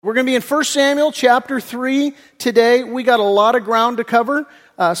We're going to be in 1 Samuel chapter 3 today. We got a lot of ground to cover,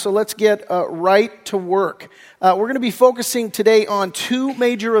 so let's get right to work. We're going to be focusing today on two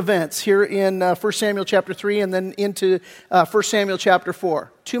major events here in 1 Samuel chapter 3 and then into 1 Samuel chapter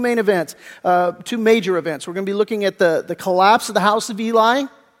 4. Two major events. We're going to be looking at the collapse of the house of Eli,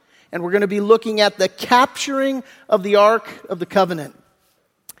 and we're going to be looking at the capturing of the Ark of the Covenant.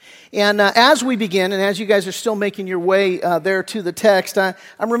 And as we begin, and as you guys are still making your way there to the text, I'm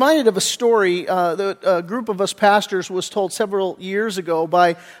reminded of a story that a group of us pastors was told several years ago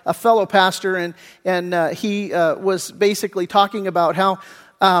by a fellow pastor, and he was basically talking about how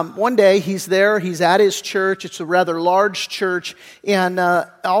one day he's at his church. It's a rather large church, and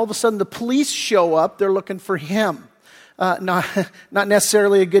all of a sudden the police show up. They're looking for him. Not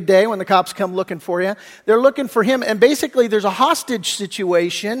necessarily a good day when the cops come looking for you. They're looking for him, and basically there's a hostage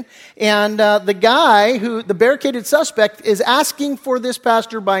situation, and the barricaded suspect is asking for this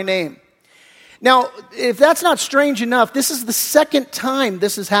pastor by name. Now, if that's not strange enough, this is the second time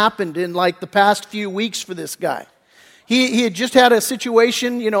this has happened in like the past few weeks for this guy. He had just had a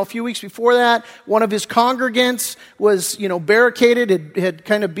situation, a few weeks before that. One of his congregants was, barricaded, had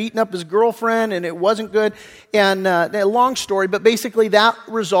kind of beaten up his girlfriend, and it wasn't good. And a long story, but basically that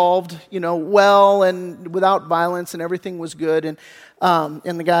resolved, well and without violence, and everything was good. And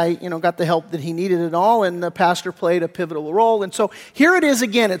the guy, got the help that he needed and all, and the pastor played a pivotal role. And so here it is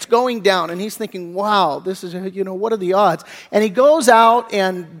again, it's going down, and he's thinking, wow, this is, what are the odds? And he goes out,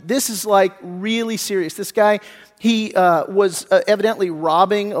 and this is like really serious. This guy, he was evidently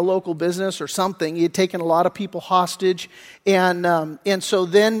robbing a local business or something. He had taken a lot of people hostage. And so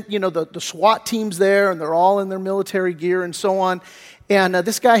then, the SWAT team's there, and they're all in their military gear and so on. And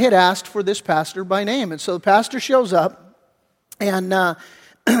this guy had asked for this pastor by name. And so the pastor shows up, and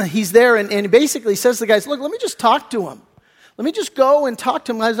he's there, and he basically says to the guys, look, let me just talk to him. Let me just go and talk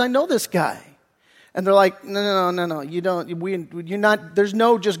to him as I know this guy. And they're like, no, you don't. You're not. There's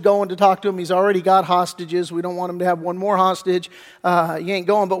no just going to talk to him. He's already got hostages. We don't want him to have one more hostage. You ain't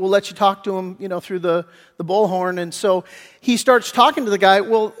going, but we'll let you talk to him, through the bullhorn. And so he starts talking to the guy.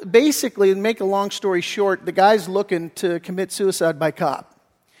 Well, basically, to make a long story short, the guy's looking to commit suicide by cop.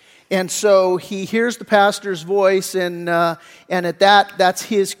 And so he hears the pastor's voice, and at that's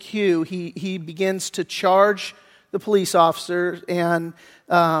his cue. He begins to charge the police officer, and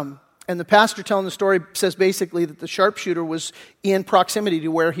the pastor telling the story says basically that the sharpshooter was in proximity to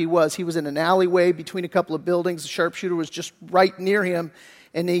where he was. He was in an alleyway between a couple of buildings. The sharpshooter was just right near him,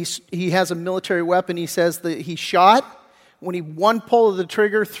 and he has a military weapon. He says that he shot. When he one pull of the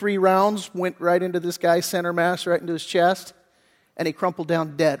trigger, 3 rounds went right into this guy's center mass, right into his chest, and he crumpled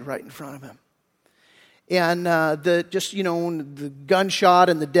down dead right in front of him. And the gunshot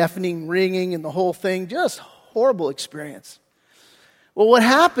and the deafening ringing and the whole thing, just horrible experience. Well, what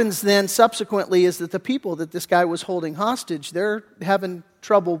happens then subsequently is that the people that this guy was holding hostage, they're having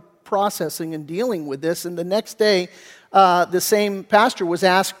trouble processing and dealing with this. And the next day, the same pastor was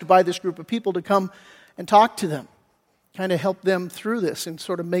asked by this group of people to come and talk to them, kind of help them through this and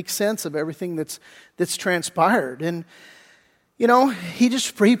sort of make sense of everything that's transpired. And,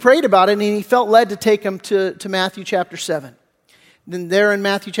 he prayed about it, and he felt led to take them to Matthew chapter 7. Then there in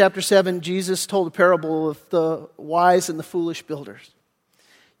Matthew chapter 7, Jesus told a parable of the wise and the foolish builders.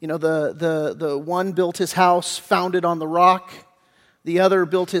 The one built his house founded on the rock. The other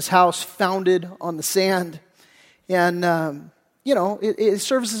built his house founded on the sand. And, it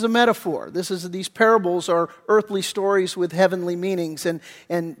serves as a metaphor. These parables are earthly stories with heavenly meanings.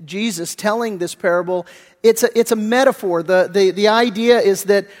 And Jesus telling this parable, it's a metaphor. The idea is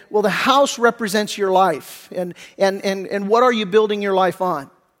that, well, the house represents your life. And what are you building your life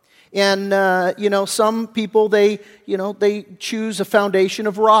on? And, some people, they choose a foundation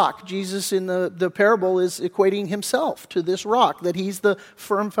of rock. Jesus in the parable is equating himself to this rock, that he's the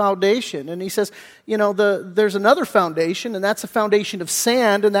firm foundation. And he says, there's another foundation, and that's a foundation of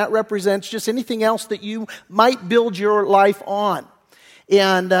sand, and that represents just anything else that you might build your life on.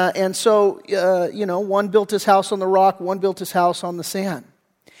 And so, one built his house on the rock, one built his house on the sand.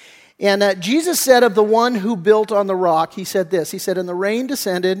 And Jesus said of the one who built on the rock, he said this, he said, and the rain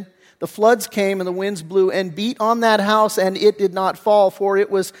descended, the floods came, and the winds blew and beat on that house, and it did not fall, for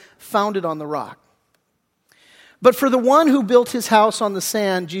it was founded on the rock. But for the one who built his house on the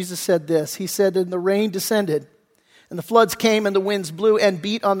sand, Jesus said this. He said, and the rain descended, and the floods came, and the winds blew and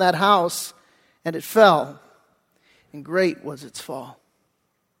beat on that house, and it fell, and great was its fall.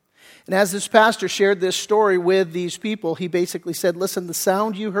 And as this pastor shared this story with these people, he basically said, listen, the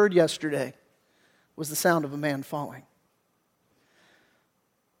sound you heard yesterday was the sound of a man falling.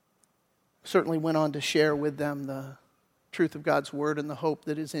 Certainly went on to share with them truth of God's word and the hope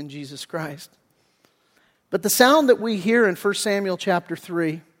that is in Jesus Christ. But the sound that we hear in 1 Samuel chapter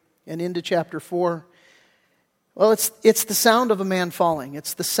 3 and into chapter 4, well, it's the sound of a man falling.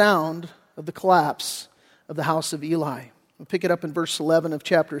 It's the sound of the collapse of the house of Eli. We'll pick it up in verse 11 of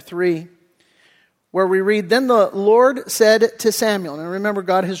chapter 3, where we read, "Then the Lord said to Samuel," and remember,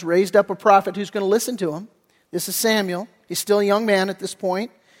 God has raised up a prophet who's going to listen to him. This is Samuel. He's still a young man at this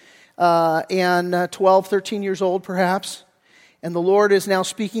point, and 12, 13 years old perhaps. And the Lord is now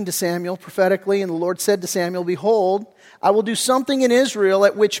speaking to Samuel prophetically, and the Lord said to Samuel, "Behold, I will do something in Israel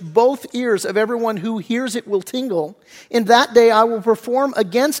at which both ears of everyone who hears it will tingle. In that day I will perform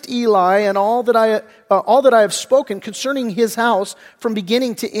against Eli and all that I have spoken concerning his house from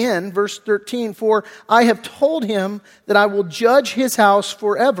beginning to end." Verse 13, "For I have told him that I will judge his house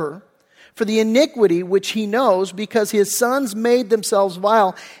forever for the iniquity which he knows, because his sons made themselves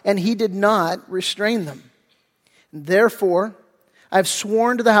vile, and he did not restrain them. Therefore, I have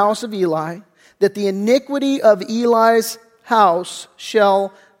sworn to the house of Eli that the iniquity of Eli's house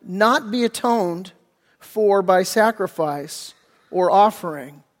shall not be atoned for by sacrifice or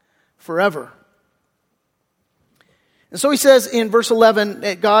offering forever." And so he says in verse 11,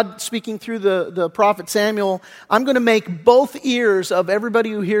 God speaking through the prophet Samuel, "I'm going to make both ears of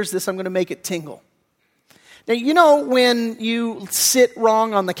everybody who hears this, I'm going to make it tingle." Now, you know when you sit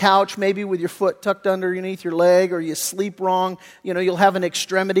wrong on the couch, maybe with your foot tucked underneath your leg, or you sleep wrong, you'll have an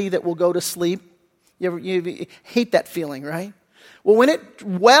extremity that will go to sleep. You hate that feeling, right? Well, when it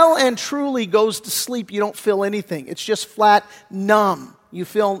well and truly goes to sleep, you don't feel anything. It's just flat numb. You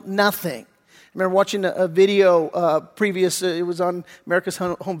feel nothing. I remember watching a video previous, it was on America's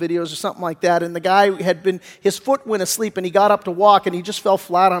Home Videos or something like that, and the guy his foot went asleep, and he got up to walk, and he just fell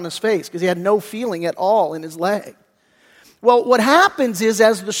flat on his face because he had no feeling at all in his leg. Well, what happens is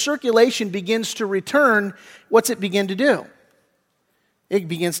as the circulation begins to return, what's it begin to do? It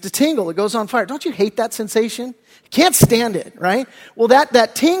begins to tingle. It goes on fire. Don't you hate that sensation? You can't stand it, right? Well,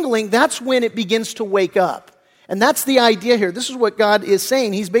 that tingling, that's when it begins to wake up. And that's the idea here. This is what God is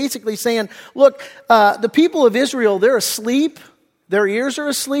saying. He's basically saying, look, the people of Israel, they're asleep. Their ears are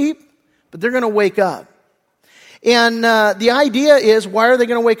asleep, but they're going to wake up. And the idea is, why are they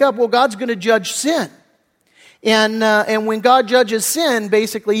going to wake up? Well, God's going to judge sin. And when God judges sin,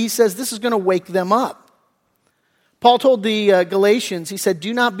 basically, he says this is going to wake them up. Paul told the Galatians, he said,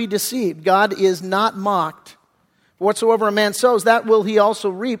 "Do not be deceived. God is not mocked. Whatsoever a man sows, that will he also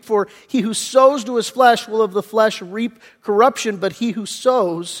reap. For he who sows to his flesh will of the flesh reap corruption, but he who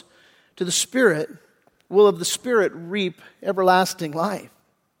sows to the Spirit will of the Spirit reap everlasting life."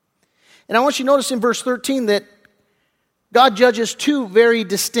 And I want you to notice in verse 13 that God judges two very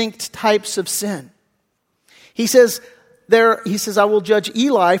distinct types of sin. He says, "I will judge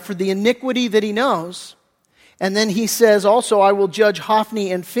Eli for the iniquity that he knows." And then he says also, "I will judge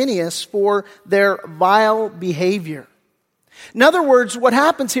Hophni and Phinehas for their vile behavior." In other words, what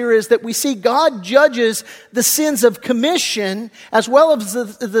happens here is that we see God judges the sins of commission as well as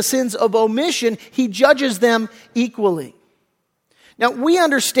the sins of omission. He judges them equally. Now, we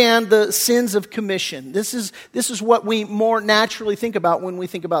understand the sins of commission. This is what we more naturally think about when we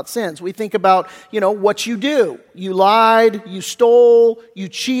think about sins. We think about, what you do. You lied, you stole, you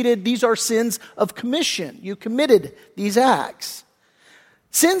cheated. These are sins of commission. You committed these acts.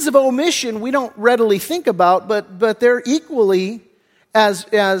 Sins of omission we don't readily think about, but they're equally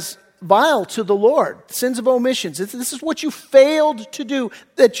as vile to the Lord. Sins of omissions. This is what you failed to do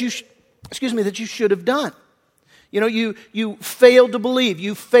that you should have done. You failed to believe.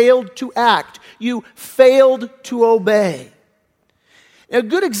 You failed to act. You failed to obey. A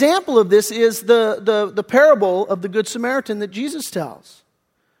good example of this is the parable of the Good Samaritan that Jesus tells.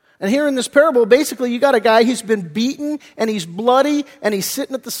 And here in this parable, basically, you got a guy, he's been beaten, and he's bloody, and he's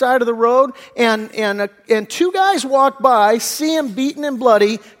sitting at the side of the road, and two guys walk by, see him beaten and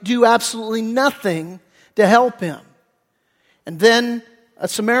bloody, do absolutely nothing to help him. And then a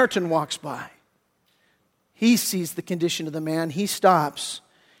Samaritan walks by. He sees the condition of the man. He stops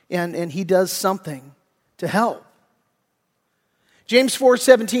and he does something to help. James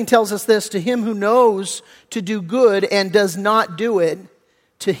 4:17 tells us this: "To him who knows to do good and does not do it,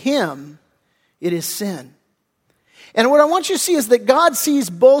 to him it is sin." And what I want you to see is that God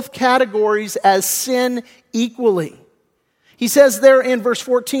sees both categories as sin equally. He says there in verse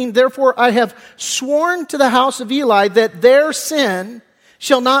 14, "Therefore I have sworn to the house of Eli that their sin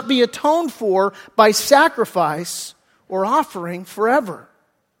shall not be atoned for by sacrifice or offering forever."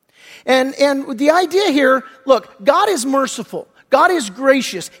 And the idea here, look, God is merciful. God is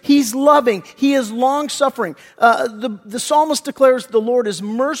gracious. He's loving. He is long-suffering. The psalmist declares the Lord is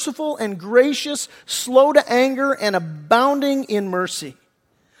merciful and gracious, slow to anger, and abounding in mercy.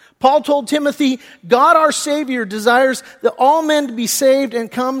 Paul told Timothy, God our Savior desires that all men to be saved and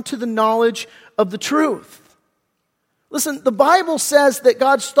come to the knowledge of the truth. Listen, the Bible says that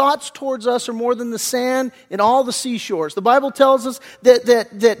God's thoughts towards us are more than the sand in all the seashores. The Bible tells us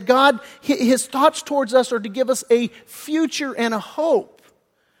that God, His thoughts towards us are to give us a future and a hope.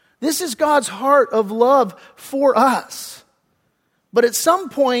 This is God's heart of love for us. But at some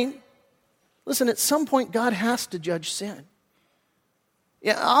point, God has to judge sin.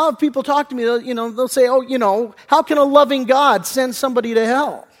 Yeah, I'll have people talk to me, they'll say, how can a loving God send somebody to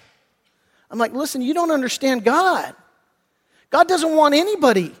hell? I'm like, listen, you don't understand God. God doesn't want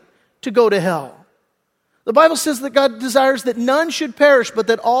anybody to go to hell. The Bible says that God desires that none should perish, but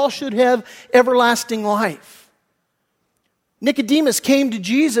that all should have everlasting life. Nicodemus came to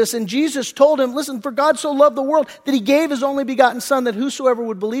Jesus, and Jesus told him, listen, for God so loved the world that He gave His only begotten Son, that whosoever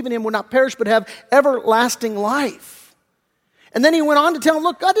would believe in Him would not perish, but have everlasting life. And then He went on to tell him,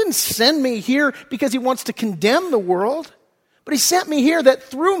 look, God didn't send me here because He wants to condemn the world. But He sent me here that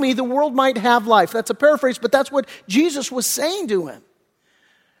through me the world might have life. That's a paraphrase, but that's what Jesus was saying to him.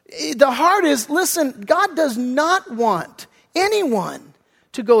 The heart is, listen, God does not want anyone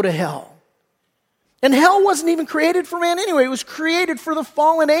to go to hell. And hell wasn't even created for man anyway. It was created for the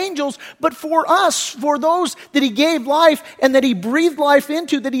fallen angels, but for us, for those that He gave life and that He breathed life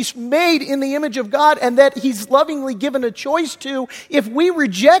into, that He's made in the image of God and that He's lovingly given a choice to, if we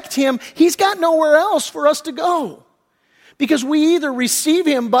reject Him, He's got nowhere else for us to go. Because we either receive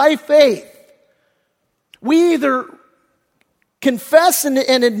Him by faith, we either confess and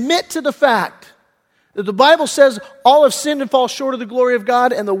admit to the fact that the Bible says all have sinned and fall short of the glory of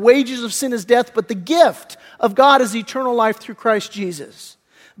God, and the wages of sin is death, but the gift of God is eternal life through Christ Jesus.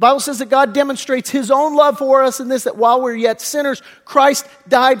 The Bible says that God demonstrates His own love for us in this, that while we're yet sinners, Christ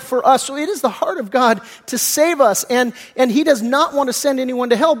died for us. So it is the heart of God to save us, and He does not want to send anyone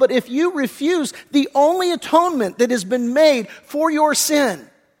to hell. But if you refuse the only atonement that has been made for your sin,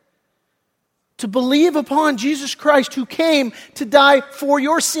 to believe upon Jesus Christ, who came to die for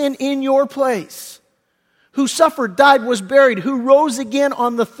your sin in your place, who suffered, died, was buried, who rose again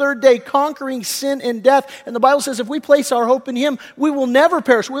on the third day, conquering sin and death. And the Bible says if we place our hope in Him, we will never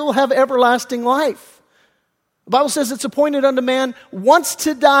perish. We will have everlasting life. The Bible says it's appointed unto man once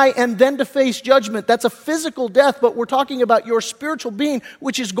to die and then to face judgment. That's a physical death, but we're talking about your spiritual being,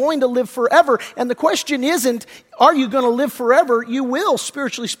 which is going to live forever. And the question isn't, are you going to live forever? You will,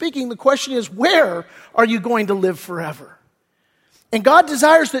 spiritually speaking. The question is, where are you going to live forever? And God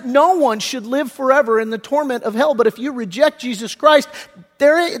desires that no one should live forever in the torment of hell. But if you reject Jesus Christ,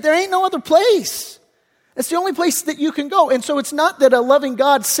 there ain't no other place. It's the only place that you can go. And so it's not that a loving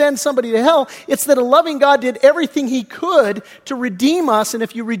God sends somebody to hell. It's that a loving God did everything He could to redeem us. And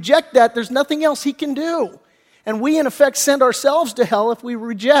if you reject that, there's nothing else He can do. And we, in effect, send ourselves to hell if we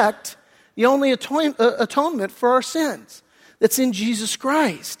reject the only atonement for our sins that's in Jesus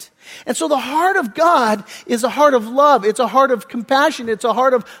Christ. And so the heart of God is a heart of love. It's a heart of compassion. It's a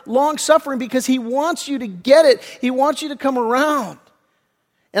heart of long-suffering because He wants you to get it. He wants you to come around.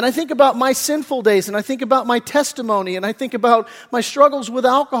 And I think about my sinful days, and I think about my testimony, and I think about my struggles with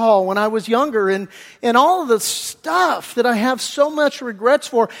alcohol when I was younger, and all of the stuff that I have so much regrets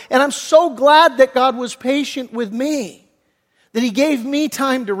for. And I'm so glad that God was patient with me, that He gave me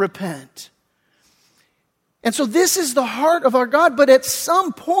time to repent. And so this is the heart of our God, but at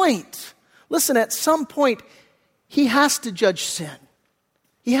some point, listen, at some point, He has to judge sin.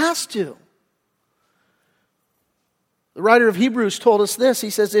 He has to. The writer of Hebrews told us this. He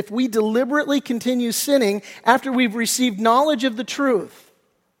says, if we deliberately continue sinning after we've received knowledge of the truth,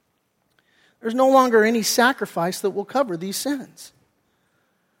 there's no longer any sacrifice that will cover these sins.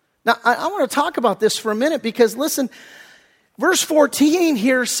 Now, I want to talk about this for a minute because, listen, verse 14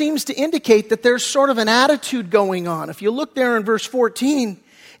 here seems to indicate that there's sort of an attitude going on. If you look there in verse 14,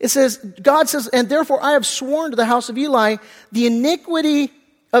 it says, God says, and therefore I have sworn to the house of Eli, the iniquity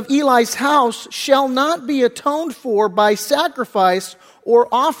of Eli's house shall not be atoned for by sacrifice or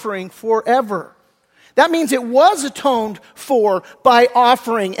offering forever. That means it was atoned for by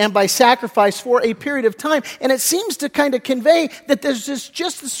offering and by sacrifice for a period of time. And it seems to kind of convey that there's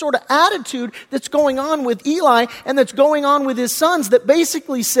just this sort of attitude that's going on with Eli and that's going on with his sons that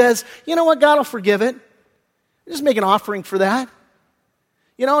basically says, you know what, God will forgive it. Just make an offering for that.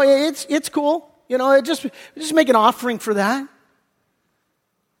 You know, it's cool. You know, just make an offering for that.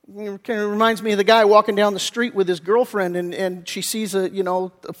 It kind of reminds me of the guy walking down the street with his girlfriend, and she sees a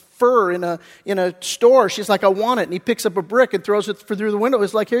fur in a store. She's like, I want it. And he picks up a brick and throws it through the window.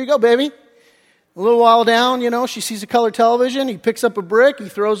 He's like, here you go, baby. A little while down, she sees a color television. He picks up a brick. He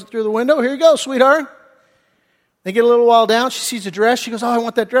throws it through the window. Here you go, sweetheart. They get a little while down. She sees a dress. She goes, oh, I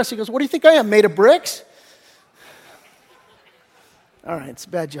want that dress. He goes, what do you think I am, made of bricks? All right, it's a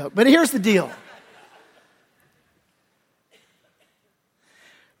bad joke. But here's the deal.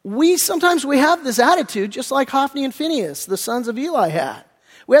 Sometimes we have this attitude just like Hophni and Phinehas, the sons of Eli, had.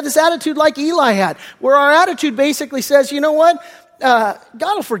 We have this attitude like Eli had, where our attitude basically says, you know what? God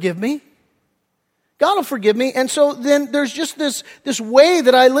will forgive me. God will forgive me. And so then there's just this way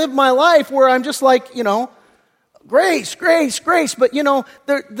that I live my life where I'm just like, grace, grace, grace. But,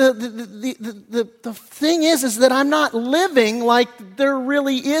 the thing is that I'm not living like there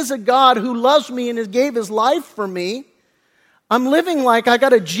really is a God who loves me and gave his life for me. I'm living like I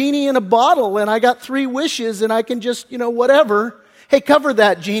got a genie in a bottle and I got 3 wishes and I can just, whatever. Hey, cover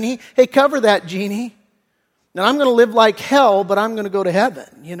that genie. Hey, cover that genie. Now I'm going to live like hell, but I'm going to go to heaven,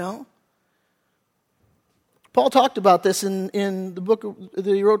 Paul talked about this in the book that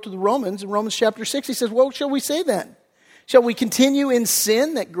he wrote to the Romans, in Romans chapter 6. He says, what shall we say then? Shall we continue in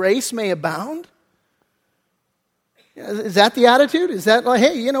sin that grace may abound? Is that the attitude? Is that like,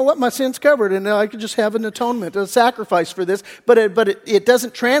 hey, you know what, my sin's covered and I could just have an atonement, a sacrifice for this? But it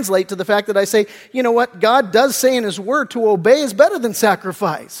doesn't translate to the fact that I say, you know what, God does say in his word to obey is better than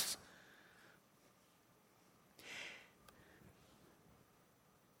sacrifice.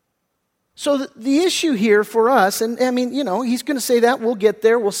 So the issue here for us, and I mean, he's going to say that. We'll get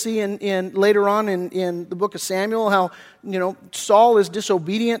there. We'll see in later on in the book of Samuel how, Saul is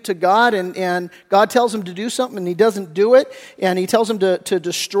disobedient to God, and God tells him to do something, and he doesn't do it. And he tells him to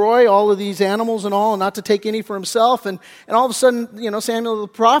destroy all of these animals and all, and not to take any for himself. And all of a sudden, Samuel the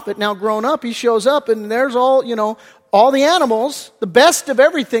prophet, now grown up, he shows up, and there's all the animals, the best of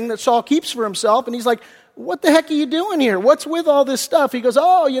everything that Saul keeps for himself. And he's like, what the heck are you doing here? What's with all this stuff? He goes,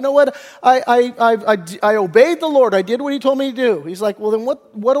 oh, you know what? I obeyed the Lord. I did what he told me to do. He's like, well, then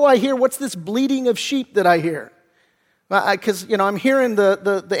what do I hear? What's this bleating of sheep that I hear? Because, I'm hearing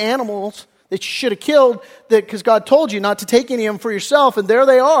the animals that you should have killed because God told you not to take any of them for yourself. And there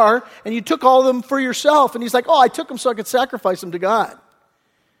they are. And you took all of them for yourself. And he's like, oh, I took them so I could sacrifice them to God.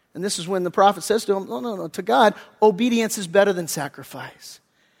 And this is when the prophet says to him, no, to God, obedience is better than sacrifice.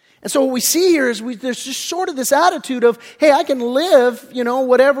 And so what we see here is there's just sort of this attitude of, hey, I can live,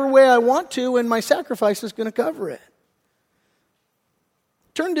 whatever way I want to, and my sacrifice is going to cover it.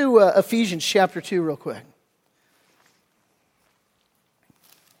 Turn to Ephesians chapter 2 real quick.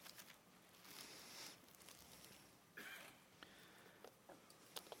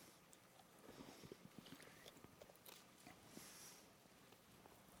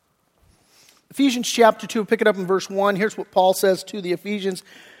 Ephesians chapter 2, pick it up in verse 1. Here's what Paul says to the Ephesians.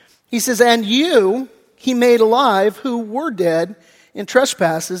 He says, and you he made alive who were dead in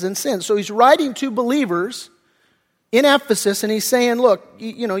trespasses and sins. So he's writing to believers in Ephesus, and he's saying, look,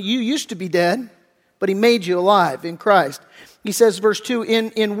 you used to be dead, but he made you alive in Christ. He says, verse 2,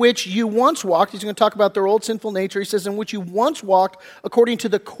 in which you once walked. He's going to talk about their old sinful nature. He says, in which you once walked according to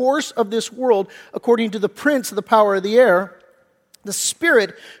the course of this world, according to the prince of the power of the air, the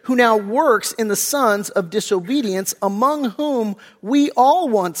Spirit who now works in the sons of disobedience, among whom we all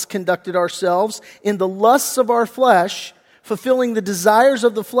once conducted ourselves in the lusts of our flesh, fulfilling the desires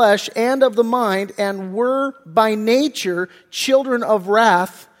of the flesh and of the mind, and were by nature children of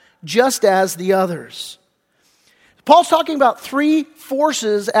wrath, just as the others. Paul's talking about 3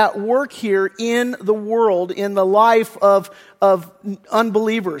 forces at work here in the world, in the life of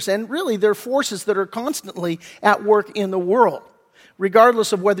unbelievers. And really, they're forces that are constantly at work in the world.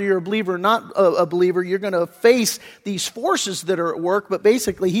 Regardless of whether you're a believer or not a believer, you're going to face these forces that are at work. But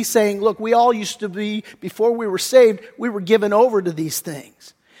basically, he's saying, look, we all used to be, before we were saved, we were given over to these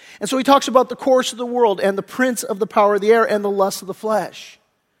things. And so he talks about the course of the world and the prince of the power of the air and the lust of the flesh.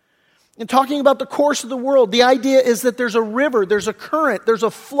 And talking about the course of the world, the idea is that there's a river, there's a current, there's a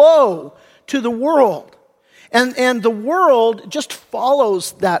flow to the world. And the world just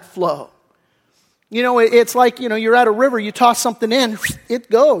follows that flow. It's like, you're at a river, you toss something in, it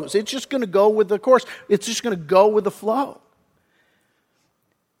goes. It's just going to go with the course. It's just going to go with the flow.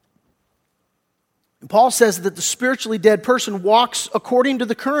 And Paul says that the spiritually dead person walks according to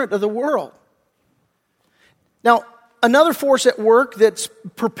the current of the world. Now, another force at work that's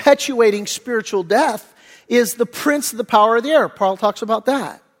perpetuating spiritual death is the prince of the power of the air. Paul talks about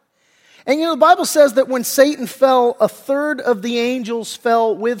that. And the Bible says that when Satan fell, 1/3 of the angels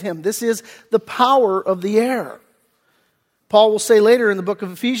fell with him. This is the power of the air. Paul will say later in the book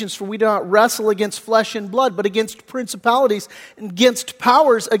of Ephesians, for we do not wrestle against flesh and blood, but against principalities, against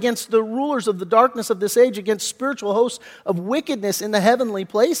powers, against the rulers of the darkness of this age, against spiritual hosts of wickedness in the heavenly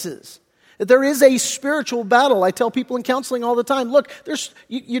places. There is a spiritual battle. I tell people in counseling all the time, look,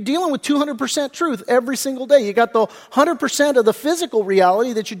 you're dealing with 200% truth every single day. You got the 100% of the physical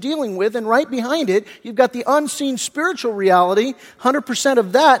reality that you're dealing with, and right behind it, you've got the unseen spiritual reality, 100%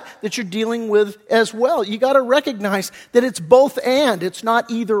 of that you're dealing with as well. You got to recognize that it's both and, it's not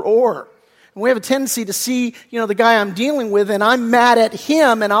either or. And we have a tendency to see, the guy I'm dealing with, and I'm mad at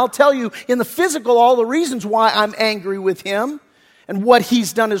him, and I'll tell you in the physical all the reasons why I'm angry with him. And what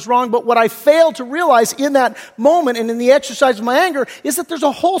he's done is wrong. But what I fail to realize in that moment and in the exercise of my anger is that there's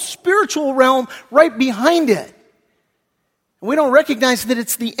a whole spiritual realm right behind it. And we don't recognize that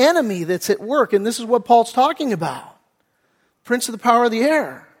it's the enemy that's at work. And this is what Paul's talking about. Prince of the power of the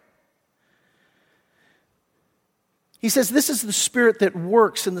air. He says this is the spirit that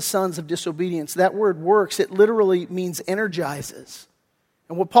works in the sons of disobedience. That word works, it literally means energizes.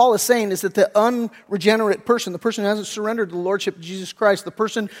 And what Paul is saying is that the unregenerate person, the person who hasn't surrendered to the Lordship of Jesus Christ, the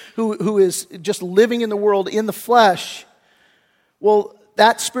person who is just living in the world in the flesh, well,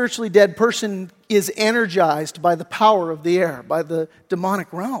 that spiritually dead person is energized by the power of the air, by the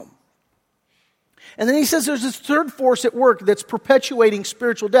demonic realm. And then he says there's this third force at work that's perpetuating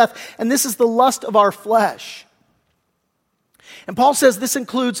spiritual death, and this is the lust of our flesh. And Paul says this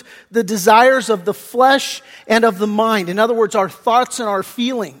includes the desires of the flesh and of the mind. In other words, our thoughts and our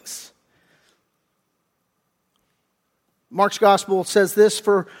feelings. Mark's gospel says this,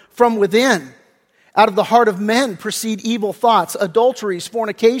 for from within, out of the heart of men proceed evil thoughts, adulteries,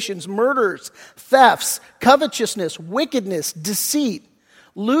 fornications, murders, thefts, covetousness, wickedness, deceit,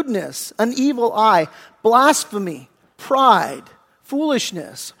 lewdness, an evil eye, blasphemy, pride,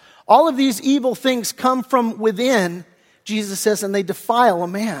 foolishness. All of these evil things come from within, Jesus says, and they defile a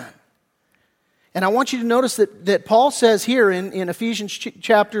man. And I want you to notice that Paul says here in Ephesians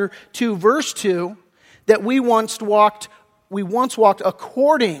chapter 2, verse 2, that we once walked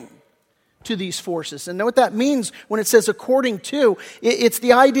according to these forces. And know what that means when it says according to? It's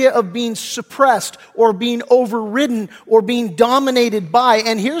the idea of being suppressed or being overridden or being dominated by.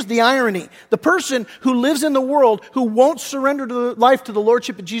 And here's the irony. The person who lives in the world who won't surrender life to the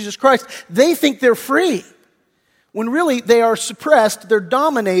Lordship of Jesus Christ, they think they're free. When really they are suppressed, they're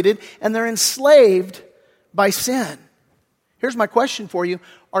dominated, and they're enslaved by sin. Here's my question for you.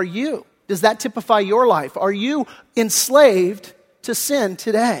 Does that typify your life? Are you enslaved to sin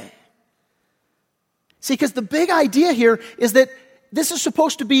today? See, because the big idea here is that this is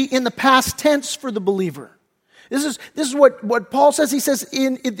supposed to be in the past tense for the believer. This is what Paul says. He says,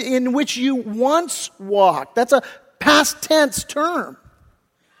 in which you once walked. That's a past tense term.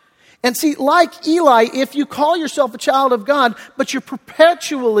 And see, like Eli, if you call yourself a child of God, but you're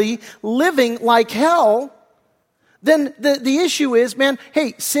perpetually living like hell, then the issue is, man,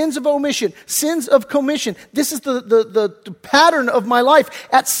 hey, sins of omission, sins of commission, this is the pattern of my life.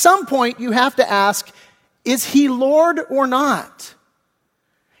 At some point, you have to ask, is he Lord or not?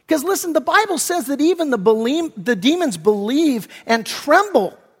 Because listen, the Bible says that even the demons believe and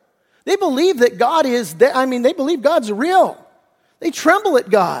tremble. They believe that God is, they believe God's real. They tremble at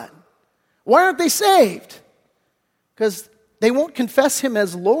God. Why aren't they saved? Because they won't confess him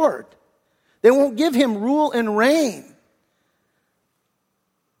as Lord. They won't give him rule and reign.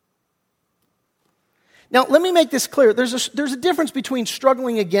 Now, let me make this clear. There's a difference between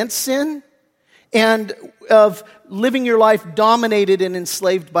struggling against sin and of living your life dominated and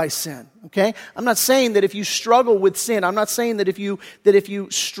enslaved by sin. Okay? I'm not saying that if you struggle with sin, I'm not saying that if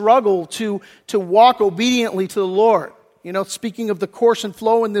you struggle to walk obediently to the Lord, speaking of the course and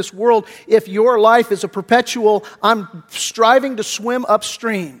flow in this world, if your life is a perpetual, I'm striving to swim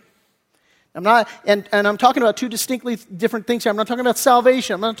upstream. I'm not, and I'm talking about two distinctly different things here. I'm not talking about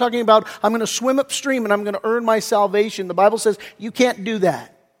salvation. I'm not talking about I'm going to swim upstream and I'm going to earn my salvation. The Bible says you can't do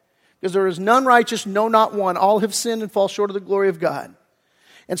that. Because there is none righteous, no, not one. All have sinned and fall short of the glory of God.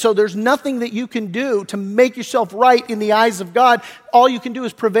 And so there's nothing that you can do to make yourself right in the eyes of God. All you can do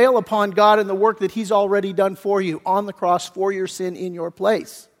is prevail upon God and the work that he's already done for you on the cross for your sin in your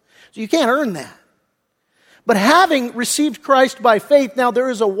place. So you can't earn that. But having received Christ by faith, now there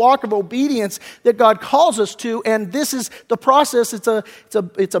is a walk of obedience that God calls us to, and this is the process.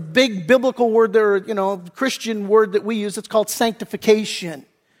 It's a big biblical word there, Christian word that we use. It's called sanctification.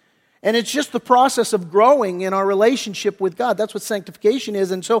 And it's just the process of growing in our relationship with God. That's what sanctification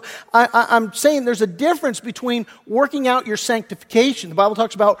is. And so I'm saying there's a difference between working out your sanctification. The Bible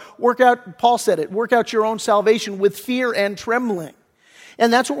talks about Paul said it, work out your own salvation with fear and trembling.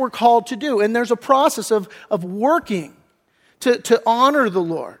 And that's what we're called to do. And there's a process of working. to honor the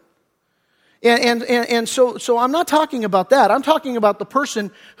Lord. And so I'm not talking about that. I'm talking about the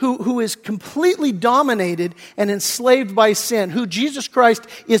person who is completely dominated and enslaved by sin, who Jesus Christ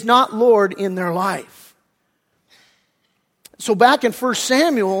is not Lord in their life. So back in 1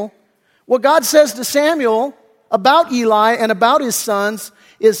 Samuel, what God says to Samuel about Eli and about his sons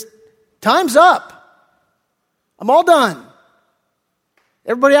is, time's up. I'm all done.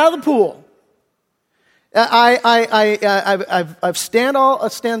 Everybody out of the pool. I've stands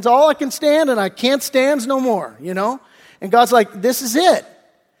all I can stand, and I can't stands no more, you know? And God's like, this is it.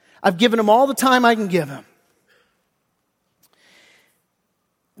 I've given him all the time I can give him.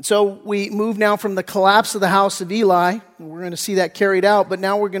 And so we move now from the collapse of the house of Eli, and we're going to see that carried out, but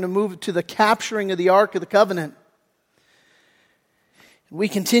now we're going to move to the capturing of the Ark of the Covenant. We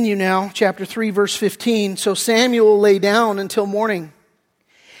continue now, chapter 3, verse 15. So Samuel lay down until morning.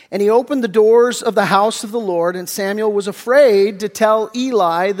 And he opened the doors of the house of the Lord, and Samuel was afraid to tell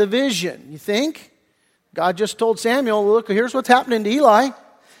Eli the vision. You think? God just told Samuel, look, here's what's happening to Eli,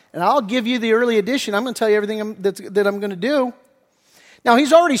 and I'll give you the early edition. I'm going to tell you everything that I'm going to do. Now,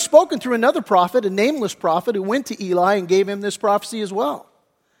 he's already spoken through another prophet, a nameless prophet, who went to Eli and gave him this prophecy as well.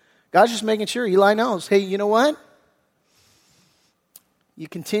 God's just making sure Eli knows, hey, you know what? You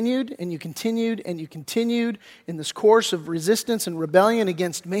continued and you continued and you continued in this course of resistance and rebellion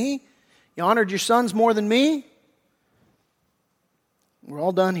against me. You honored your sons more than me. We're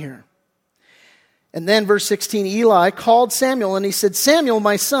all done here. And then verse 16, Eli called Samuel and he said, Samuel,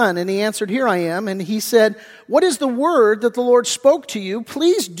 my son. And he answered, here I am. And he said, what is the word that the Lord spoke to you?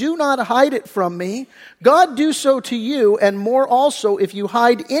 Please do not hide it from me. God do so to you, and more also if you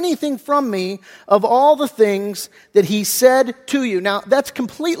hide anything from me of all the things that he said to you. Now, that's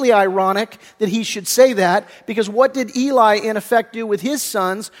completely ironic that he should say that, because what did Eli in effect do with his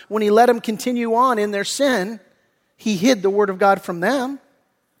sons when he let them continue on in their sin? He hid the word of God from them.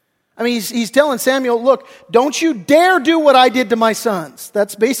 I mean, he's telling Samuel, look, don't you dare do what I did to my sons.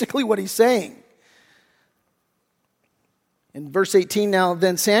 That's basically what he's saying. In verse 18 now,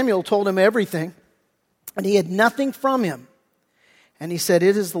 then Samuel told him everything, and he had nothing from him. And he said,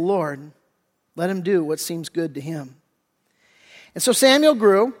 it is the Lord. Let him do what seems good to him. And so Samuel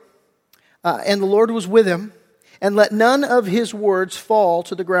grew, and the Lord was with him, and let none of his words fall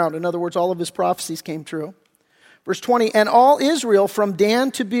to the ground. In other words, all of his prophecies came true. Verse 20, and all Israel from Dan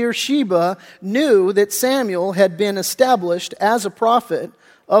to Beersheba knew that Samuel had been established as a prophet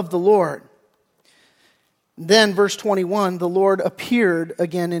of the Lord. Then, verse 21, the Lord appeared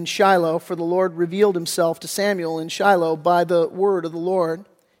again in Shiloh, for the Lord revealed himself to Samuel in Shiloh by the word of the Lord.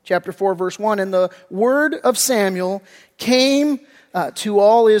 Chapter 4, verse 1, and the word of Samuel came to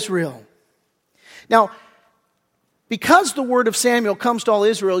all Israel. Now, because the word of Samuel comes to all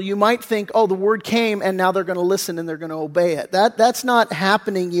Israel, you might think, oh, the word came and now they're going to listen and they're going to obey it. That's not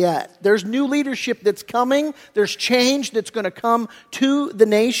happening yet. There's new leadership that's coming. There's change that's going to come to the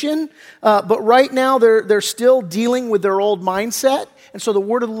nation. But right now they're still dealing with their old mindset. And so the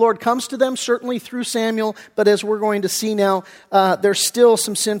word of the Lord comes to them, certainly through Samuel. But as we're going to see now, there's still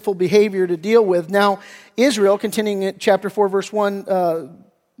some sinful behavior to deal with. Now, Israel, continuing at chapter 4, verse 1,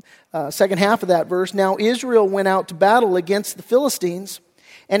 second half of that verse, now Israel went out to battle against the Philistines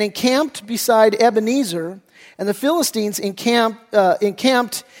and encamped beside Ebenezer, and the Philistines encamped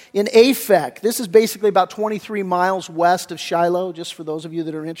in Aphek. This is basically about 23 miles west of Shiloh, just for those of you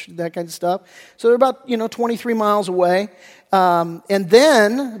that are interested in that kind of stuff. So they're about 23 miles away. And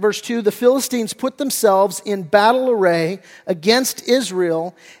then, verse 2, the Philistines put themselves in battle array against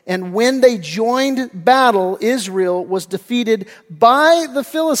Israel, and when they joined battle, Israel was defeated by the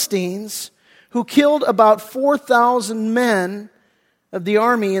Philistines, who killed about 4,000 men of the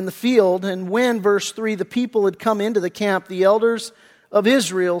army in the field. And when, verse 3, the people had come into the camp, the elders of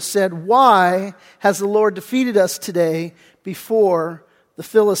Israel said, why has the Lord defeated us today before the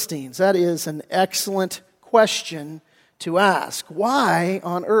Philistines? That is an excellent question to ask. Why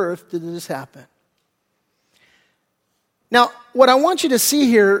on earth did this happen? Now, what I want you to see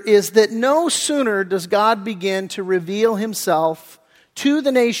here is that no sooner does God begin to reveal himself to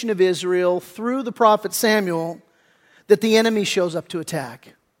the nation of Israel through the prophet Samuel, that the enemy shows up to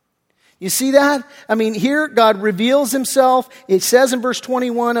attack. You see that? I mean, here God reveals himself. It says in verse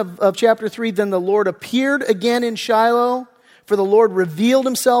 21 of chapter 3, then the Lord appeared again in Shiloh, for the Lord revealed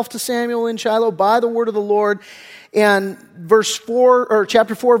himself to Samuel in Shiloh by the word of the Lord. And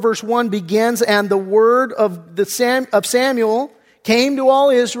chapter 4, verse 1 begins, and the word of Samuel came to all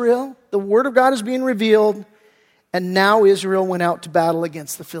Israel. The word of God is being revealed, and now Israel went out to battle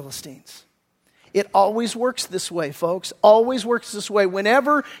against the Philistines. It always works this way, folks. Always works this way.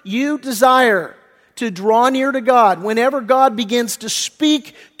 Whenever you desire to draw near to God, whenever God begins to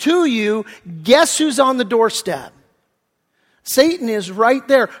speak to you, guess who's on the doorstep? Satan is right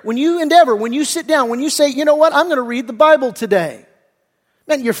there. When you sit down, when you say, you know what, I'm going to read the Bible today.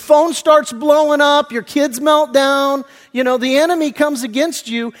 Man, your phone starts blowing up, your kids melt down. The enemy comes against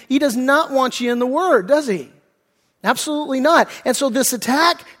you. He does not want you in the Word, does he? Absolutely not. And so this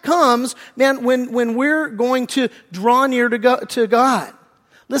attack comes, man, when we're going to draw near to God.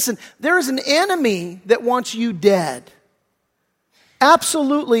 Listen, there is an enemy that wants you dead.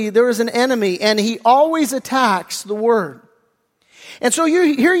 Absolutely, there is an enemy, and he always attacks the Word. And so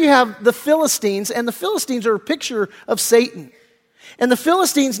here you have the Philistines, and the Philistines are a picture of Satan. And the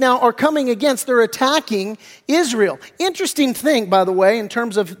Philistines now are coming against, they're attacking Israel. Interesting thing, by the way, in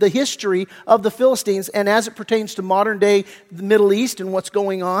terms of the history of the Philistines and as it pertains to modern day the Middle East and what's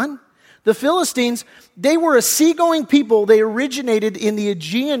going on. The Philistines, they were a seagoing people. They originated in the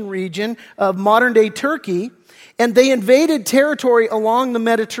Aegean region of modern day Turkey, and they invaded territory along the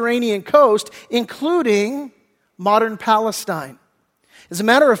Mediterranean coast, including modern Palestine. As a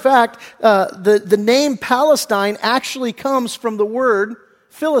matter of fact, the name Palestine actually comes from the word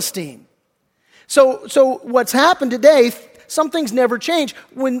Philistine. So what's happened today, some things never change.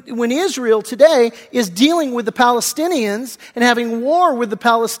 When Israel today is dealing with the Palestinians and having war with the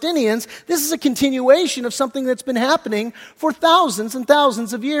Palestinians, this is a continuation of something that's been happening for thousands and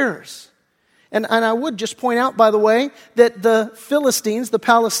thousands of years. And I would just point out, by the way, that the Philistines, the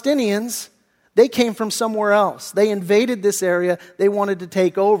Palestinians, they came from somewhere else. They invaded this area. They wanted to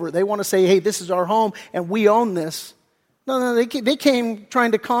take over. They want to say, hey, this is our home and we own this. No, they came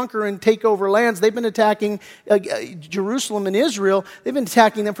trying to conquer and take over lands. They've been attacking Jerusalem and Israel. They've been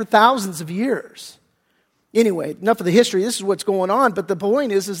attacking them for thousands of years. Anyway, enough of the history. This is what's going on. But the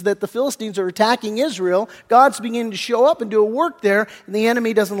point is that the Philistines are attacking Israel. God's beginning to show up and do a work there, and the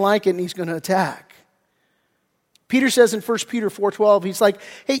enemy doesn't like it, and he's going to attack. Peter says in 1 Peter 4:12, he's like,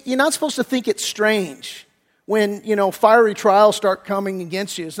 hey, you're not supposed to think it's strange when, fiery trials start coming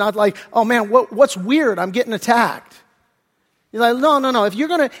against you. It's not like, oh man, what's weird? I'm getting attacked. He's like, no. If you're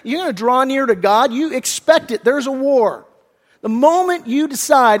gonna draw near to God, you expect it. There's a war. The moment you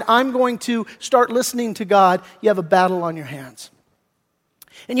decide I'm going to start listening to God, you have a battle on your hands.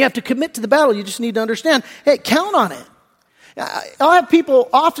 And you have to commit to the battle. You just need to understand, hey, count on it. I'll have people,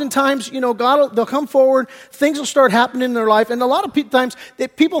 oftentimes, they'll come forward, things will start happening in their life, and a lot of times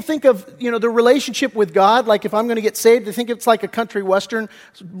that people think of, the relationship with God, like if I'm going to get saved, they think it's like a country western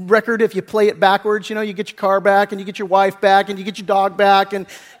record if you play it backwards, you get your car back, and you get your wife back, and you get your dog back, and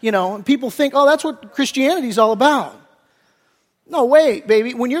people think, oh, that's what Christianity's all about. No, wait,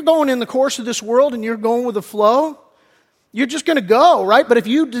 baby, when you're going in the course of this world and you're going with the flow, you're just going to go, right? But if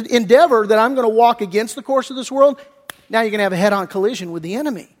you endeavor that I'm going to walk against the course of this world, now you're going to have a head-on collision with the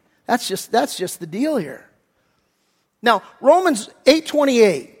enemy. That's just the deal here. Now, Romans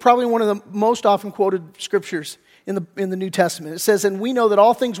 8:28, probably one of the most often quoted scriptures in the New Testament. It says, and we know that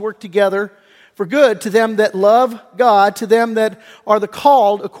all things work together for good to them that love God, to them that are the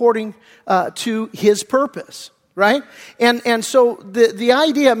called according to His purpose, right? And so the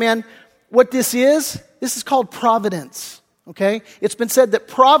idea, man, what this is called providence. Okay? It's been said that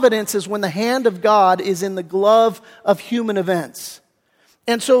providence is when the hand of God is in the glove of human events.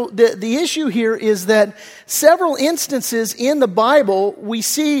 And so the issue here is that several instances in the Bible, we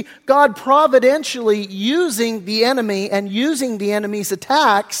see God providentially using the enemy and using the enemy's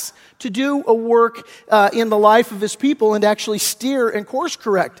attacks to do a work in the life of His people and actually steer and course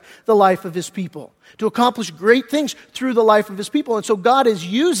correct the life of His people, to accomplish great things through the life of His people. And so God is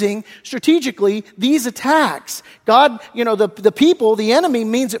using strategically these attacks. God, the people, the enemy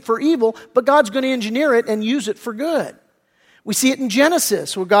means it for evil, but God's going to engineer it and use it for good. We see it in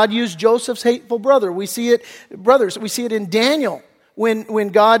Genesis, where God used Joseph's hateful brother. We see it in Daniel, when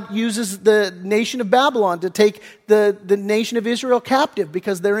God uses the nation of Babylon to take the nation of Israel captive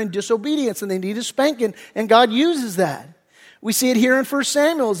because they're in disobedience and they need a spanking, and God uses that. We see it here in 1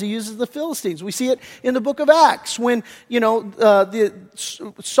 Samuel as He uses the Philistines. We see it in the book of Acts when,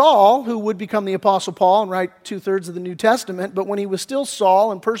 Saul, who would become the Apostle Paul and write 2/3 of the New Testament, but when he was still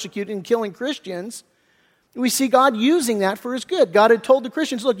Saul and persecuting and killing Christians, we see God using that for His good. God had told the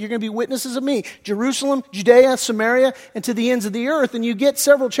Christians, look, you're going to be witnesses of me. Jerusalem, Judea, Samaria, and to the ends of the earth. And you get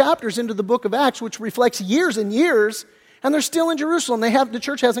several chapters into the book of Acts, which reflects years and years, and they're still in Jerusalem. The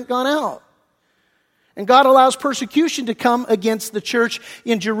church hasn't gone out. And God allows persecution to come against the church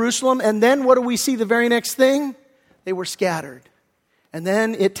in Jerusalem. And then what do we see the very next thing? They were scattered. And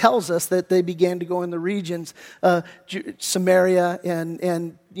then it tells us that they began to go in the regions, Samaria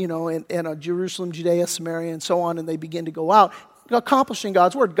and Jerusalem, Judea, Samaria, and so on, and they begin to go out. accomplishing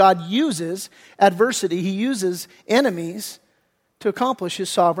God's word. God uses adversity. He uses enemies to accomplish his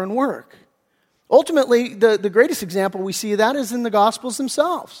sovereign work. Ultimately, the greatest example we see of that is in the Gospels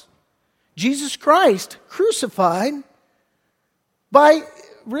themselves. Jesus Christ crucified by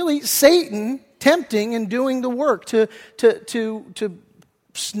really Satan tempting and doing the work to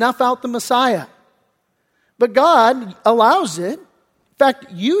snuff out the Messiah. But God allows it, in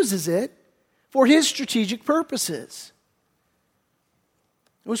fact, uses it for his strategic purposes.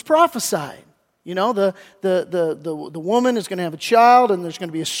 It was prophesied. You know, the woman is going to have a child, and there's going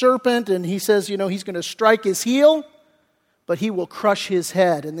to be a serpent, and he says, you know, he's going to strike his heel, but he will crush his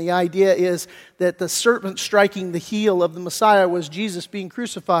head. And the idea is that the serpent striking the heel of the Messiah was Jesus being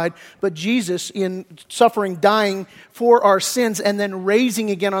crucified, but Jesus in suffering, dying for our sins, and then raising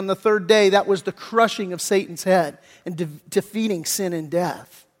again on the third day. That was the crushing of Satan's head and defeating sin and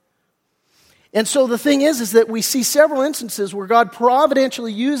death. And so the thing is that we see several instances where God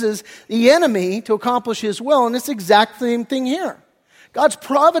providentially uses the enemy to accomplish his will, and it's the exact same thing here. God's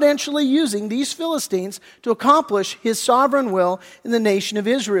providentially using these Philistines to accomplish his sovereign will in the nation of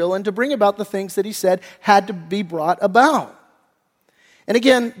Israel and to bring about the things that he said had to be brought about. And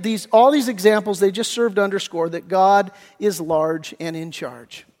again, all these examples, they just serve to underscore that God is large and in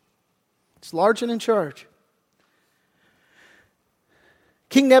charge. It's large and in charge.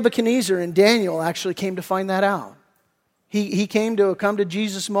 King Nebuchadnezzar and Daniel actually came to find that out. He came to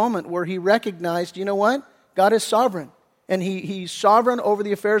Jesus' moment where he recognized, you know what? God is sovereign. And he's sovereign over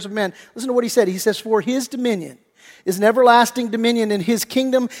the affairs of men. Listen to what he said. He says, for his dominion is an everlasting dominion, and his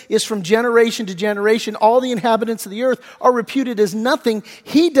kingdom is from generation to generation. All the inhabitants of the earth are reputed as nothing.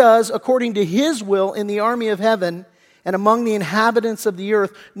 He does according to his will in the army of heaven and among the inhabitants of the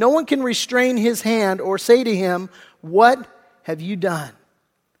earth. No one can restrain his hand or say to him, what have you done?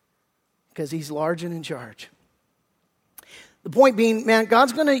 Because he's large and in charge. The point being, man,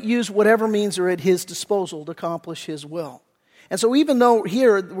 God's going to use whatever means are at his disposal to accomplish his will. And so even though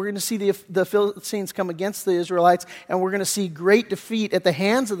here we're going to see the Philistines come against the Israelites, and we're going to see great defeat at the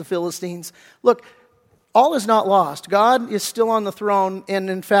hands of the Philistines, look, all is not lost. God is still on the throne, and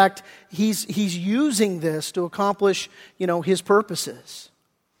in fact, he's using this to accomplish, his purposes.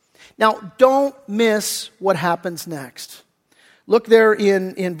 Now, don't miss what happens next. Look there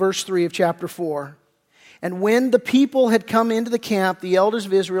in verse 3 of chapter 4. And when the people had come into the camp, the elders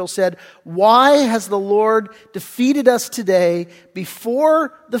of Israel said, why has the Lord defeated us today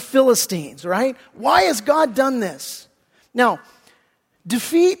before the Philistines, right? Why has God done this? Now,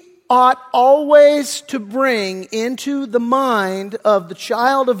 defeat ought always to bring into the mind of the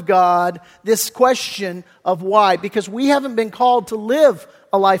child of God this question of why. Because we haven't been called to live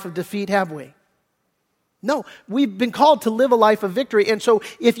a life of defeat, have we? No, we've been called to live a life of victory. And so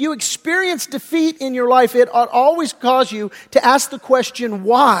if you experience defeat in your life, it ought always cause you to ask the question,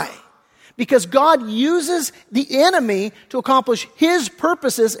 why? Because God uses the enemy to accomplish his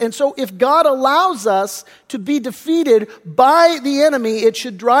purposes. And so if God allows us to be defeated by the enemy, it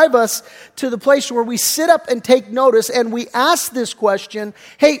should drive us to the place where we sit up and take notice and we ask this question,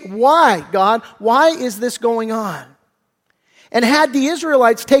 hey, why, God? Why is this going on? And had the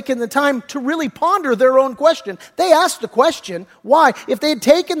Israelites taken the time to really ponder their own question, they asked the question, why? If they had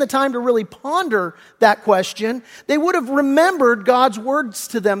taken the time to really ponder that question, they would have remembered God's words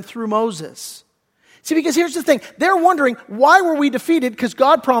to them through Moses. See, because here's the thing. They're wondering, why were we defeated? Because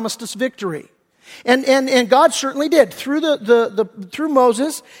God promised us victory. And God certainly did. Through through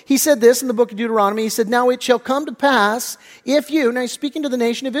Moses, he said this in the book of Deuteronomy. He said, now it shall come to pass if you, now he's speaking to the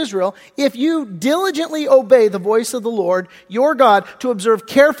nation of Israel, if you diligently obey the voice of the Lord, your God, to observe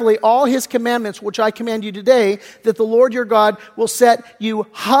carefully all his commandments, which I command you today, that the Lord your God will set you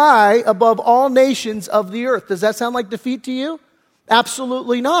high above all nations of the earth. Does that sound like defeat to you?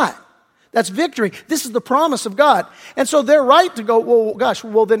 Absolutely not. That's victory. This is the promise of God. And so they're right to go,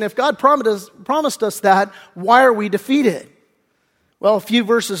 well then if God promised us that, why are we defeated? Well, a few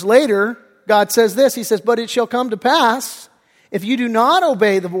verses later, God says this. He says, but it shall come to pass, if you do not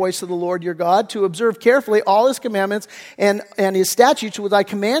obey the voice of the Lord your God, to observe carefully all his commandments and his statutes which I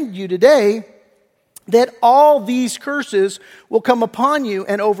command you today, that all these curses will come upon you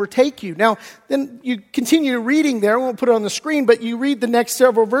and overtake you. Now, then you continue reading there. I won't put it on the screen, but you read the next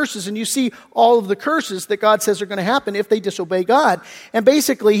several verses and you see all of the curses that God says are going to happen if they disobey God. And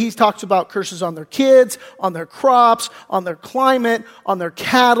basically, he talks about curses on their kids, on their crops, on their climate, on their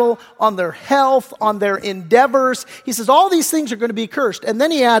cattle, on their health, on their endeavors. He says all these things are going to be cursed. And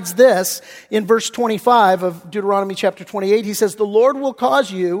then he adds this in verse 25 of Deuteronomy chapter 28. He says, the Lord will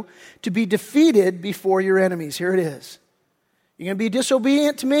cause you to be defeated before your enemies. Here it is. You're going to be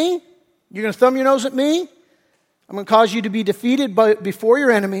disobedient to me? You're going to thumb your nose at me? I'm going to cause you to be defeated before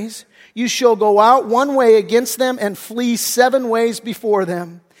your enemies. You shall go out one way against them and flee 7 ways before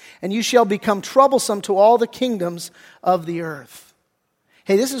them. And you shall become troublesome to all the kingdoms of the earth.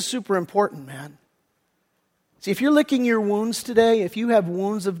 Hey, this is super important, man. See, if you're licking your wounds today, if you have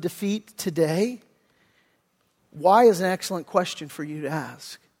wounds of defeat today, why is an excellent question for you to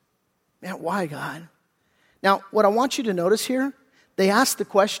ask. Man, why, God? Now, what I want you to notice here, they ask the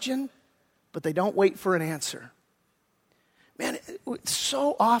question, but they don't wait for an answer. Man, it's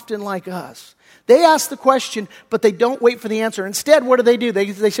so often like us. They ask the question, but they don't wait for the answer. Instead, what do?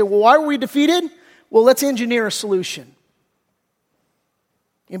 They say, well, why were we defeated? Well, let's engineer a solution.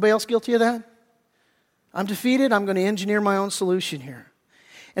 Anybody else guilty of that? I'm defeated, I'm going to engineer my own solution here.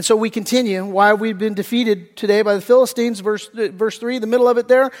 And so we continue. Why have we been defeated today by the Philistines? Verse 3, the middle of it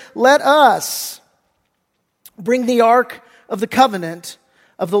there. Let us bring the ark of the covenant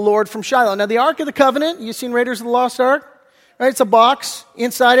of the Lord from Shiloh. Now, the ark of the covenant, you've seen Raiders of the Lost Ark? Right? It's a box.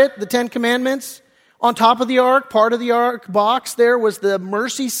 Inside it, the 10 Commandments. On top of the ark, part of the ark box there was the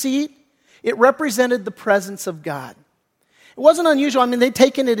mercy seat. It represented the presence of God. It wasn't unusual. I mean, they'd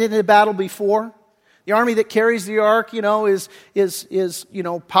taken it into battle before. The army that carries the ark, is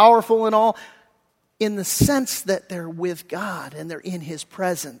powerful and all, in the sense that they're with God and they're in His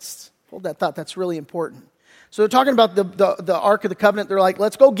presence. Hold that thought. That's really important. So they're talking about the Ark of the Covenant. They're like,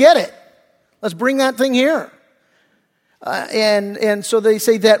 let's go get it. Let's bring that thing here. And so they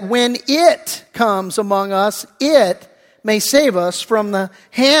say that when it comes among us, it may save us from the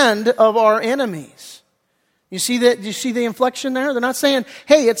hand of our enemies. You see that? You see the inflection there? They're not saying,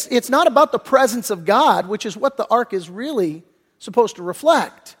 hey, it's not about the presence of God, which is what the ark is really supposed to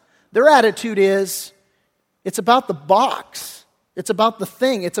reflect. Their attitude is, it's about the box. It's about the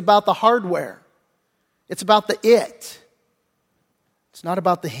thing. It's about the hardware. It's about the it. It's not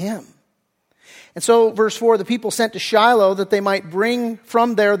about the him. And so, verse 4, the people sent to Shiloh that they might bring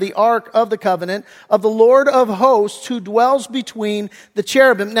from there the ark of the covenant of the Lord of hosts who dwells between the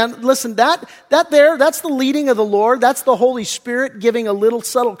cherubim. Now, listen, that's the leading of the Lord. That's the Holy Spirit giving a little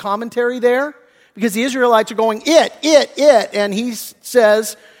subtle commentary there. Because the Israelites are going, it. And he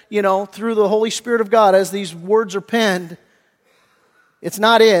says, through the Holy Spirit of God, as these words are penned, it's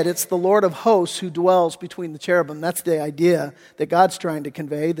not it. It's the Lord of hosts who dwells between the cherubim. That's the idea that God's trying to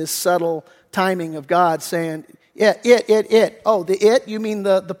convey, this subtle timing of God saying, it. Oh, the it, you mean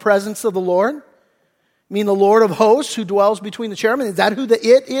the presence of the Lord? You mean the Lord of hosts who dwells between the cherubim? Is that who the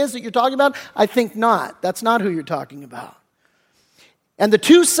it is that you're talking about? I think not. That's not who you're talking about. And the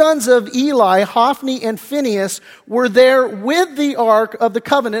 2 sons of Eli, Hophni and Phinehas, were there with the ark of the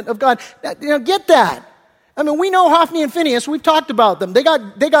covenant of God. Now, get that. I mean, we know Hophni and Phinehas. We've talked about them. They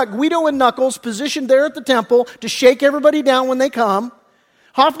got Guido and Knuckles positioned there at the temple to shake everybody down when they come.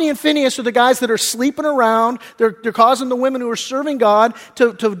 Hophni and Phinehas are the guys that are sleeping around. They're causing the women who are serving God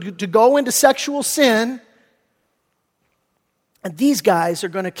to go into sexual sin. And these guys are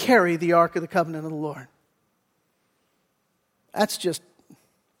going to carry the Ark of the Covenant of the Lord. That's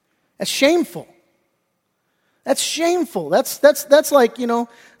shameful. That's shameful. That's like,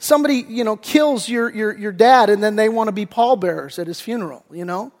 somebody, kills your dad and then they want to be pallbearers at his funeral,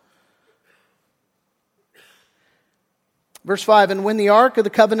 Verse 5, and when the ark of the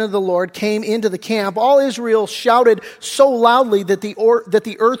covenant of the Lord came into the camp, all Israel shouted so loudly that the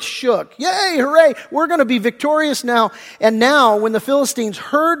earth shook. Yay, hooray, we're going to be victorious now. And now, when the Philistines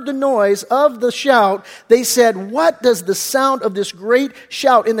heard the noise of the shout, they said, what does the sound of this great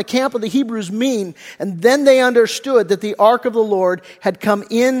shout in the camp of the Hebrews mean? And then they understood that the ark of the Lord had come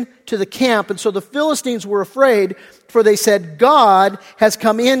in to the camp. And so the Philistines were afraid, for they said, God has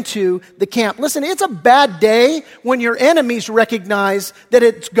come into the camp. Listen, it's a bad day when your enemies recognize that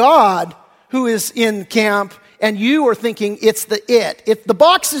it's God who is in camp and you are thinking it's the it. If the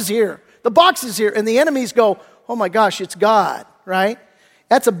box is here, and the enemies go, oh my gosh, it's God, right?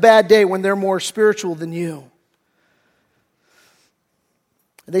 That's a bad day when they're more spiritual than you.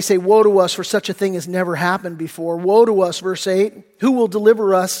 They say, woe to us, for such a thing has never happened before. Woe to us, verse 8. Who will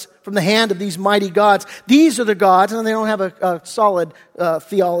deliver us from the hand of these mighty gods? These are the gods, and they don't have a solid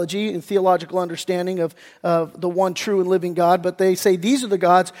theology and theological understanding of the one true and living God, but they say these are the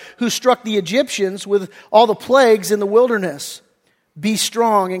gods who struck the Egyptians with all the plagues in the wilderness. Be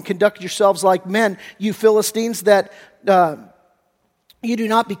strong and conduct yourselves like men, you Philistines, that you do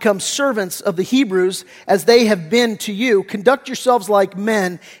not become servants of the Hebrews as they have been to you. Conduct yourselves like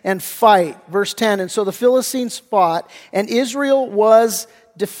men and fight. Verse 10, and so the Philistines fought, and Israel was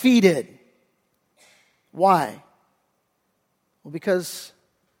defeated. Why? Well, because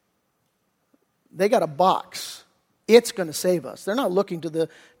they got a box. It's going to save us. They're not looking to the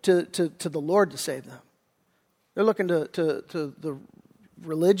Lord to save them. They're looking to the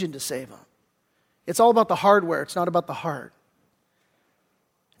religion to save them. It's all about the hardware. It's not about the heart.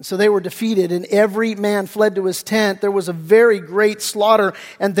 And so they were defeated, and every man fled to his tent. There was a very great slaughter,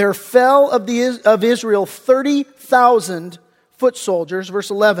 and there fell of Israel 30,000 foot soldiers, verse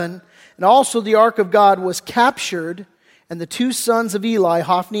 11. And also the ark of God was captured, and the two sons of Eli,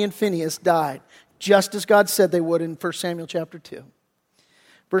 Hophni and Phinehas, died, just as God said they would in 1 Samuel chapter 2.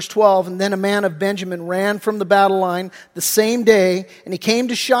 Verse 12, and then a man of Benjamin ran from the battle line the same day, and he came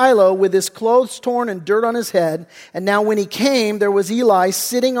to Shiloh with his clothes torn and dirt on his head. And now when he came, there was Eli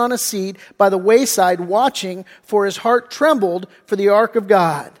sitting on a seat by the wayside watching, for his heart trembled for the ark of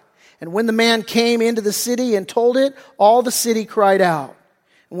God. And when the man came into the city and told it, all the city cried out.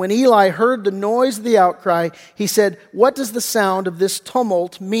 And when Eli heard the noise of the outcry, he said, what does the sound of this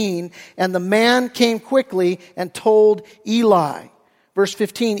tumult mean? And the man came quickly and told Eli. Verse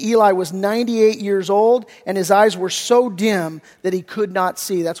 15, Eli was 98 years old, and his eyes were so dim that he could not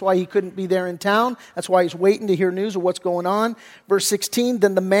see. That's why he couldn't be there in town. That's why he's waiting to hear news of what's going on. Verse 16,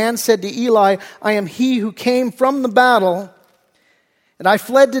 then the man said to Eli, I am he who came from the battle, and I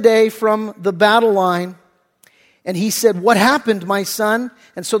fled today from the battle line. And he said, what happened, my son?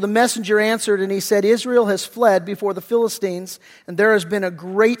 And so the messenger answered, and he said, Israel has fled before the Philistines, and there has been a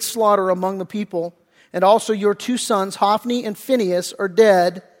great slaughter among the people. And also your two sons, Hophni and Phinehas, are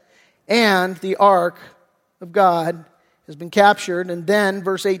dead, and the ark of God has been captured. And then,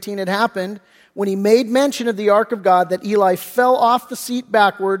 verse 18, it happened when he made mention of the ark of God that Eli fell off the seat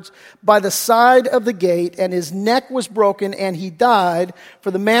backwards by the side of the gate, and his neck was broken, and he died,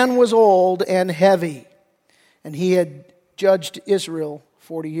 for the man was old and heavy. And he had judged Israel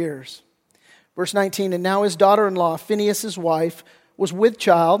 40 years. Verse 19, and now his daughter-in-law, Phinehas' wife, was with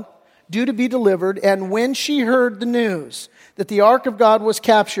child, due to be delivered, and when she heard the news that the ark of God was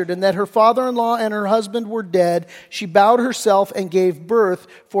captured and that her father-in-law and her husband were dead, she bowed herself and gave birth,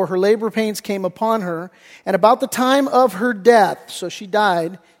 for her labor pains came upon her. And about the time of her death, so she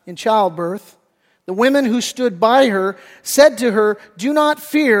died in childbirth, the women who stood by her said to her, do not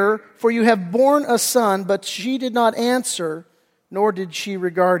fear, for you have borne a son. But she did not answer, nor did she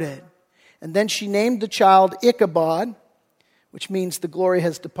regard it. And then she named the child Ichabod, which means the glory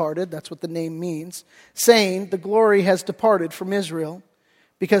has departed. That's what the name means. Saying, the glory has departed from Israel,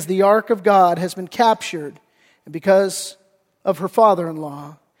 because the ark of God has been captured, and because of her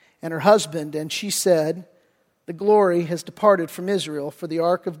father-in-law and her husband. And she said, the glory has departed from Israel, for the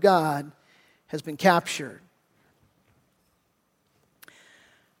ark of God has been captured.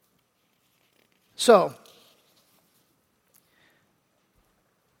 So,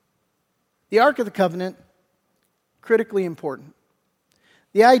 the Ark of the Covenant, critically important.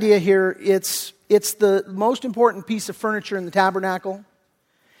 The idea here, it's the most important piece of furniture in the tabernacle.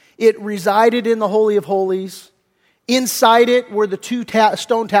 It resided in the Holy of Holies. Inside it were the two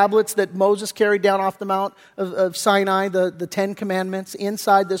stone tablets that Moses carried down off the Mount of Sinai, the Ten Commandments,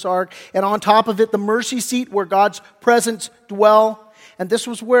 inside this ark. And on top of it, the mercy seat where God's presence dwell. And this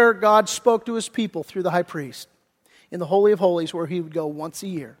was where God spoke to his people through the high priest, in the Holy of Holies, where he would go once a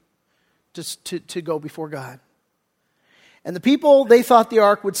year to go before God. And the people, they thought the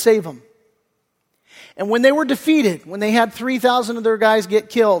ark would save them. And when they were defeated, when they had 3,000 of their guys get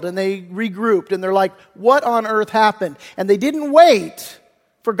killed, and they regrouped, and they're like, what on earth happened? And they didn't wait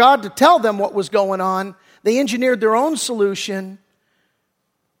for God to tell them what was going on. They engineered their own solution,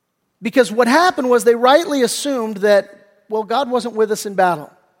 because what happened was they rightly assumed that, well, God wasn't with us in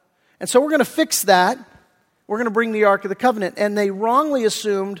battle. And so we're going to fix that. We're going to bring the Ark of the Covenant. And they wrongly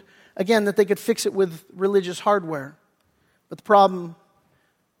assumed, again, that they could fix it with religious hardware. But the problem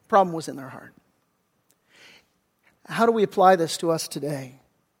was in their heart. How do we apply this to us today?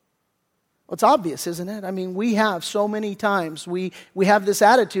 Well, it's obvious, isn't it? I mean, we have so many times, we have this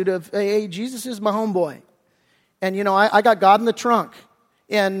attitude of, hey, Jesus is my homeboy. And, I got God in the trunk.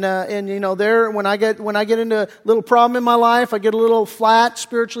 And there, when I get into a little problem in my life, I get a little flat,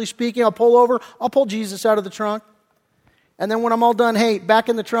 spiritually speaking, I'll pull Jesus out of the trunk. And then when I'm all done, hey, back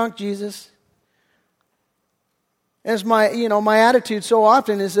in the trunk, Jesus. As my attitude so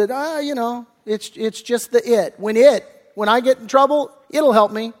often is that, it's just the it. When I get in trouble, it'll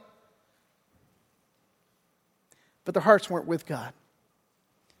help me. But their hearts weren't with God.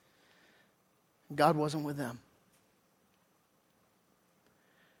 God wasn't with them.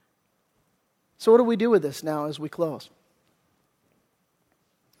 So what do we do with this now as we close?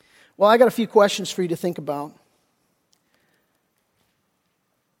 Well, I got a few questions for you to think about.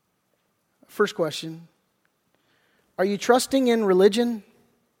 First question, are you trusting in religion,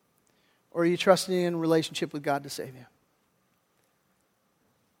 or are you trusting in relationship with God to save you?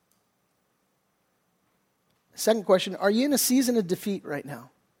 Second question, are you in a season of defeat right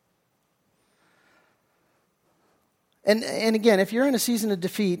now? And again, if you're in a season of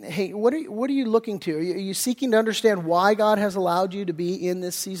defeat, hey, what are you looking to? Are you seeking to understand why God has allowed you to be in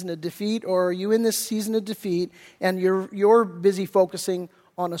this season of defeat? Or are you in this season of defeat and you're busy focusing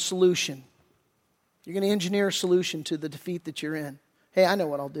on a solution? You're going to engineer a solution to the defeat that you're in. Hey, I know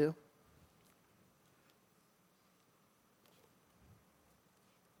what I'll do.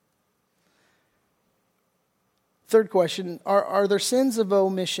 Third question, are there sins of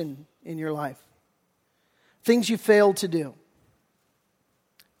omission in your life? Things you failed to do.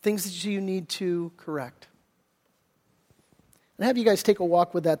 Things that you need to correct. I'll have you guys take a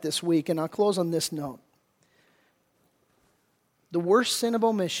walk with that this week, and I'll close on this note. The worst sin of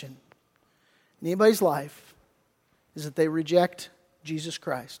omission in anybody's life is that they reject Jesus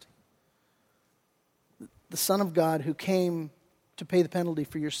Christ, the Son of God who came to pay the penalty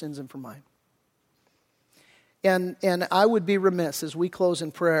for your sins and for mine. And I would be remiss as we close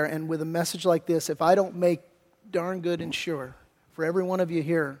in prayer and with a message like this if I don't make darn good and sure for every one of you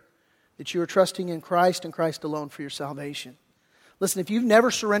here that you are trusting in Christ and Christ alone for your salvation. Listen, if you've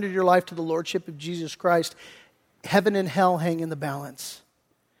never surrendered your life to the Lordship of Jesus Christ, heaven and hell hang in the balance.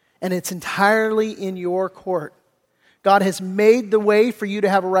 And it's entirely in your court. God has made the way for you to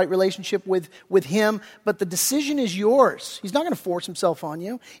have a right relationship with Him, but the decision is yours. He's not going to force Himself on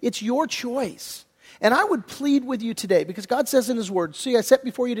you. It's your choice. And I would plead with you today, because God says in His Word, see, I set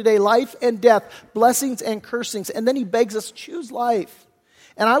before you today life and death, blessings and cursings. And then He begs us, choose life.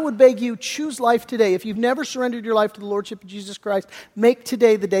 And I would beg you, choose life today. If you've never surrendered your life to the Lordship of Jesus Christ, make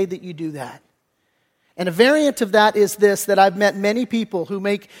today the day that you do that. And a variant of that is this, that I've met many people who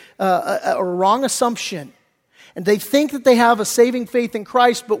make a wrong assumption. And they think that they have a saving faith in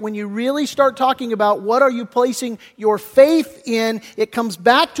Christ, but when you really start talking about what are you placing your faith in, it comes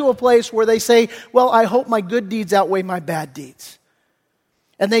back to a place where they say, well, I hope my good deeds outweigh my bad deeds.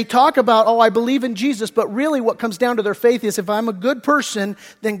 And they talk about, I believe in Jesus, but really what comes down to their faith is if I'm a good person,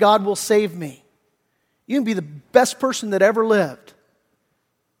 then God will save me. You can be the best person that ever lived,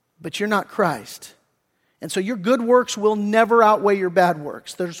 but you're not Christ. And so your good works will never outweigh your bad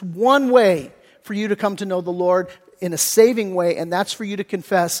works. There's one way for you to come to know the Lord in a saving way, and that's for you to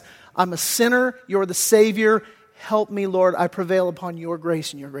confess, I'm a sinner, you're the Savior, help me, Lord, I prevail upon your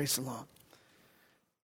grace and your grace alone.